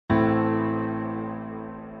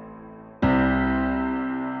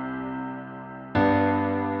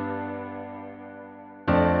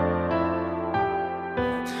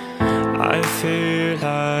feel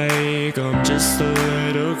like I'm just a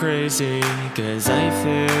little crazy, 'cause I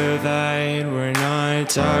feel that we're not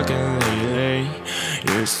talking lately.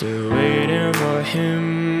 You're still waiting for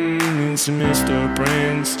him, it's Mr.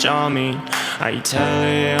 Prince Charming. I tell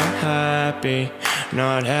you I'm happy,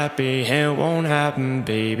 not happy, it won't happen,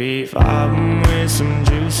 baby. Vibing with some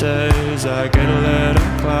juices, I get a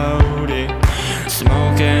little cloudy.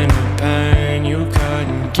 Smoking a pen, you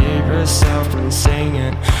couldn't keep yourself from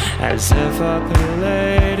singing, as if a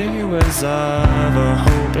lady was of a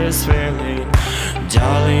hopeless feeling.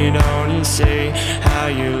 Darling, don't you see how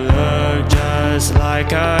you look just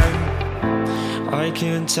like I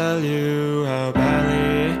can't tell you how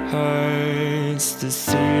badly it hurts to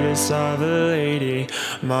see this other lady,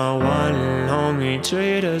 my one and only.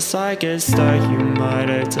 Treat us like it's like you might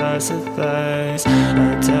have tested this,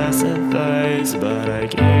 but I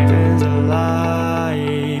gave it a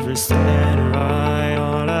lie for standing right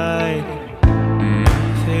on it. I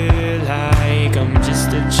feel like I'm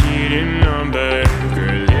just a cheating number,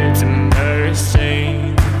 girl, it's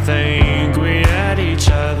embarrassing to think we had each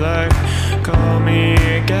other. Call me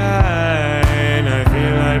again, I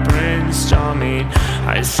feel like Prince Charming.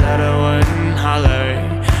 I said I wouldn't holler,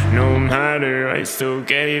 no matter, I still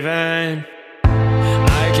gave in.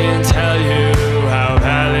 I can't tell you how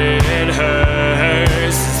badly it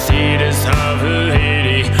hurts to see this other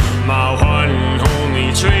lady, my one and only.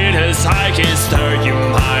 Treat us like it's dirt, you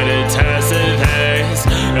might have tested this,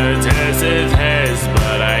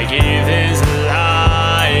 but I gave this a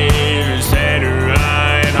lie, you're standing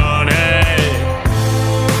right on it.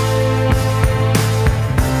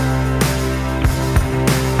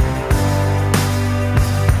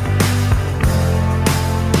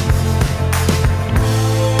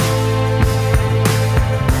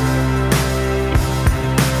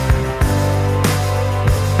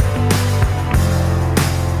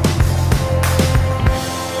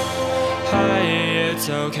 It's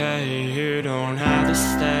okay, you don't have to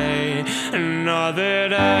stay. Another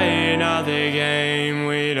day, another game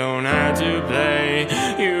we don't have to play.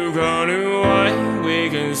 You gonna do what we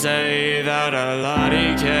can say that I lot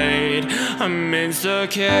decayed. I'm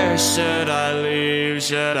insecure, should I leave,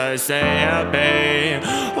 should I stay at bay?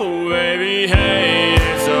 Oh baby, hey,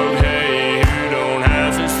 it's okay, you don't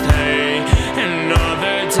have to stay.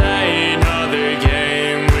 Another day, another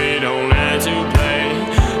game we don't have to play.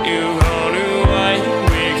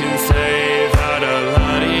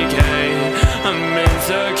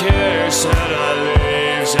 Should I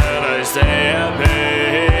leave, should I stay at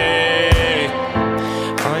bay?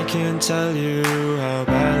 I can't tell you how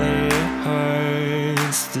badly it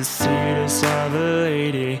hurts to see this other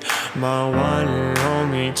lady, my one and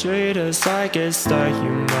only. Treat us like it's like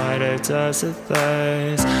you might have tested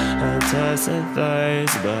this,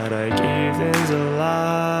 but I gave this a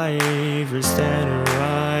lie for standing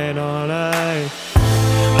right on